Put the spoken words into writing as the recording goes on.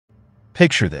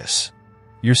Picture this.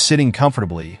 You're sitting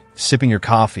comfortably, sipping your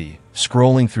coffee,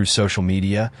 scrolling through social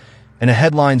media, and a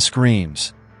headline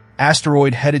screams,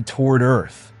 "Asteroid headed toward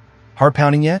Earth." Heart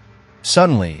pounding yet?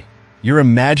 Suddenly, you're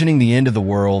imagining the end of the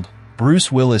world.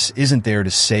 Bruce Willis isn't there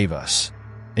to save us,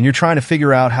 and you're trying to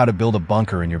figure out how to build a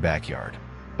bunker in your backyard.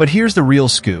 But here's the real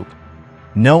scoop.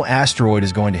 No asteroid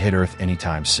is going to hit Earth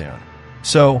anytime soon.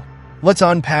 So, let's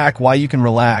unpack why you can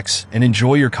relax and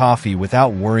enjoy your coffee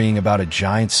without worrying about a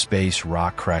giant space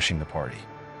rock crashing the party.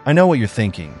 I know what you're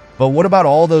thinking, but what about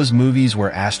all those movies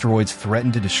where asteroids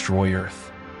threaten to destroy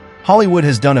Earth? Hollywood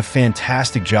has done a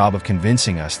fantastic job of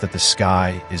convincing us that the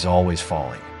sky is always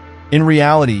falling. In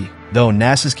reality, though,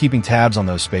 NASA's keeping tabs on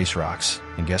those space rocks,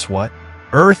 and guess what?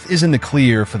 Earth is in the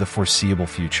clear for the foreseeable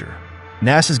future.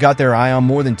 NASA's got their eye on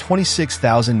more than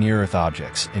 26,000 near-Earth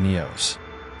objects in EOS.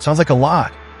 Sounds like a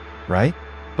lot, right?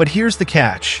 But here's the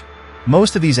catch.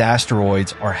 Most of these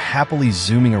asteroids are happily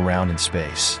zooming around in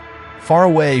space, far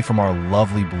away from our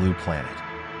lovely blue planet.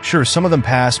 Sure, some of them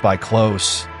pass by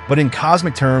close, but in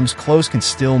cosmic terms, close can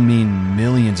still mean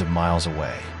millions of miles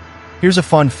away. Here's a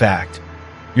fun fact.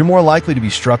 You're more likely to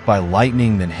be struck by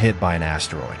lightning than hit by an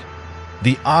asteroid.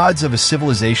 The odds of a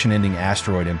civilization-ending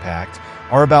asteroid impact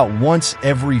are about once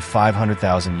every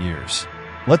 500,000 years.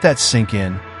 Let that sink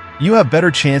in. You have better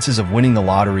chances of winning the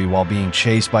lottery while being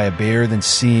chased by a bear than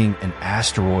seeing an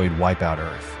asteroid wipe out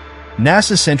Earth.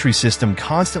 NASA's Sentry system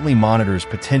constantly monitors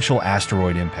potential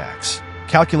asteroid impacts,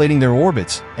 calculating their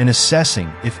orbits and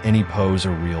assessing if any pose a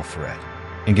real threat.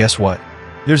 And guess what?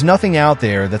 There's nothing out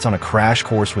there that's on a crash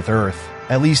course with Earth,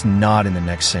 at least not in the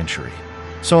next century.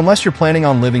 So unless you're planning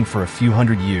on living for a few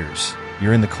hundred years,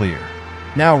 you're in the clear.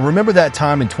 Now, remember that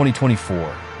time in 2024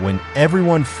 when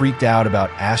everyone freaked out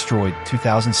about Asteroid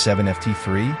 2007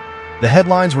 FT3? The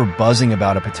headlines were buzzing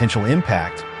about a potential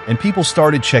impact, and people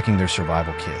started checking their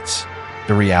survival kits.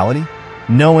 The reality?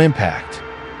 No impact.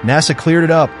 NASA cleared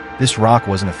it up. This rock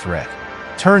wasn't a threat.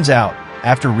 Turns out,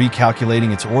 after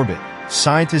recalculating its orbit,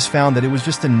 scientists found that it was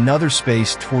just another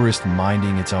space tourist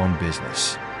minding its own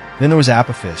business. Then there was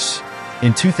Apophis.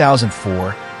 In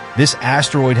 2004, this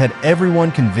asteroid had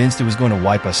everyone convinced it was going to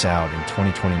wipe us out in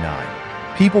 2029.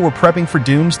 People were prepping for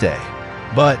doomsday.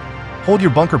 But hold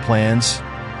your bunker plans.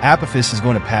 Apophis is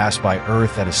going to pass by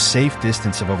Earth at a safe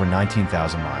distance of over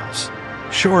 19,000 miles.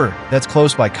 Sure, that's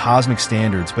close by cosmic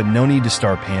standards, but no need to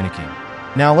start panicking.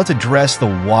 Now let's address the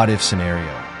what-if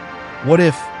scenario. What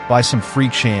if, by some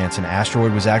freak chance, an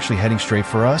asteroid was actually heading straight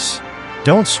for us?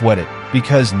 Don't sweat it,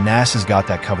 because NASA's got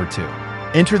that covered too.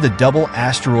 Enter the double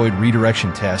asteroid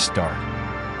redirection test DART.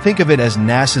 Think of it as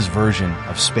NASA's version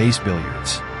of space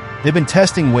billiards. They've been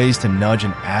testing ways to nudge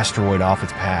an asteroid off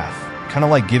its path, kind of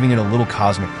like giving it a little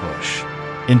cosmic push.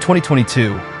 In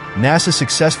 2022, NASA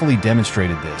successfully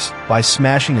demonstrated this by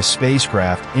smashing a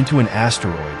spacecraft into an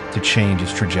asteroid to change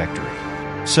its trajectory.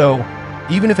 So,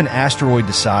 even if an asteroid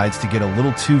decides to get a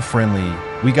little too friendly,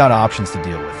 we got options to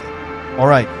deal with it.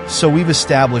 Alright, so we've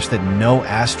established that no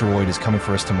asteroid is coming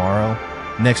for us tomorrow,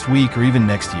 next week, or even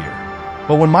next year.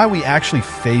 But when might we actually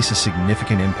face a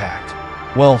significant impact?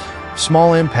 Well,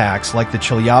 small impacts like the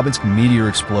Chelyabinsk meteor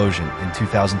explosion in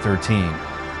 2013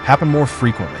 happen more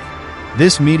frequently.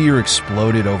 This meteor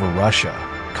exploded over Russia,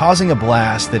 causing a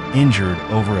blast that injured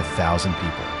over 1,000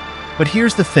 people. But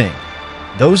here's the thing.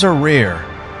 Those are rare,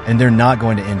 and they're not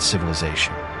going to end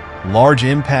civilization. Large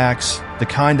impacts, the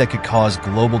kind that could cause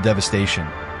global devastation,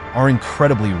 are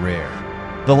incredibly rare.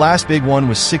 The last big one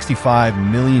was 65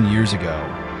 million years ago,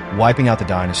 wiping out the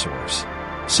dinosaurs.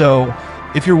 So,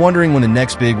 if you're wondering when the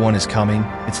next big one is coming,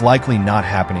 it's likely not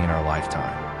happening in our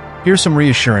lifetime. Here's some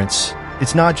reassurance.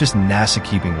 It's not just NASA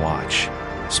keeping watch.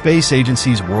 Space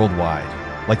agencies worldwide,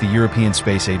 like the European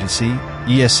Space Agency,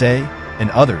 ESA, and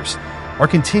others, are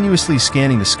continuously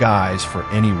scanning the skies for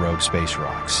any rogue space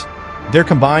rocks. Their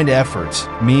combined efforts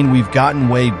mean we've gotten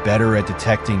way better at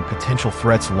detecting potential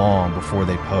threats long before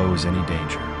they pose any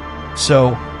danger.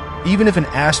 So, even if an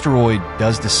asteroid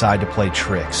does decide to play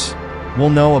tricks, we'll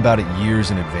know about it years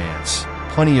in advance,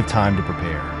 plenty of time to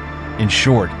prepare. In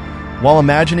short, while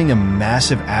imagining a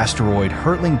massive asteroid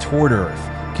hurtling toward Earth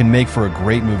can make for a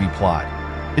great movie plot,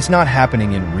 it's not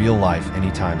happening in real life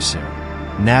anytime soon.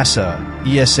 NASA,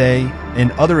 ESA,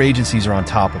 and other agencies are on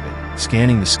top of it,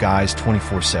 scanning the skies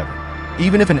 24/7.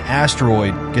 Even if an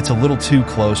asteroid gets a little too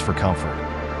close for comfort,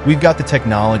 we've got the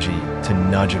technology to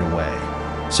nudge it away.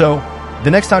 So,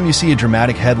 the next time you see a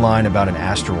dramatic headline about an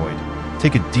asteroid,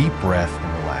 take a deep breath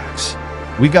and relax.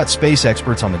 We've got space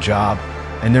experts on the job,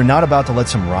 and they're not about to let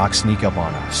some rock sneak up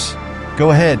on us.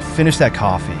 Go ahead, finish that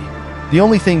coffee. The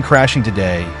only thing crashing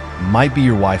today might be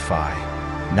your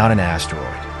Wi-Fi, not an asteroid.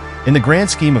 In the grand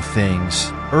scheme of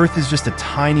things, Earth is just a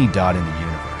tiny dot in the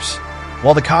universe.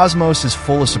 While the cosmos is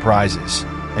full of surprises,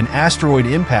 an asteroid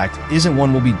impact isn't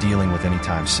one we'll be dealing with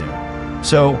anytime soon.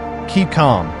 So, keep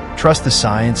calm, trust the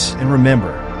science, and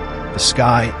remember, the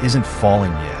sky isn't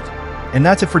falling yet. And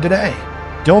that's it for today.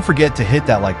 Don't forget to hit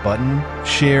that like button,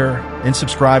 share, and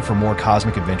subscribe for more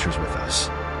cosmic adventures with us.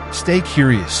 Stay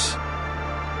curious,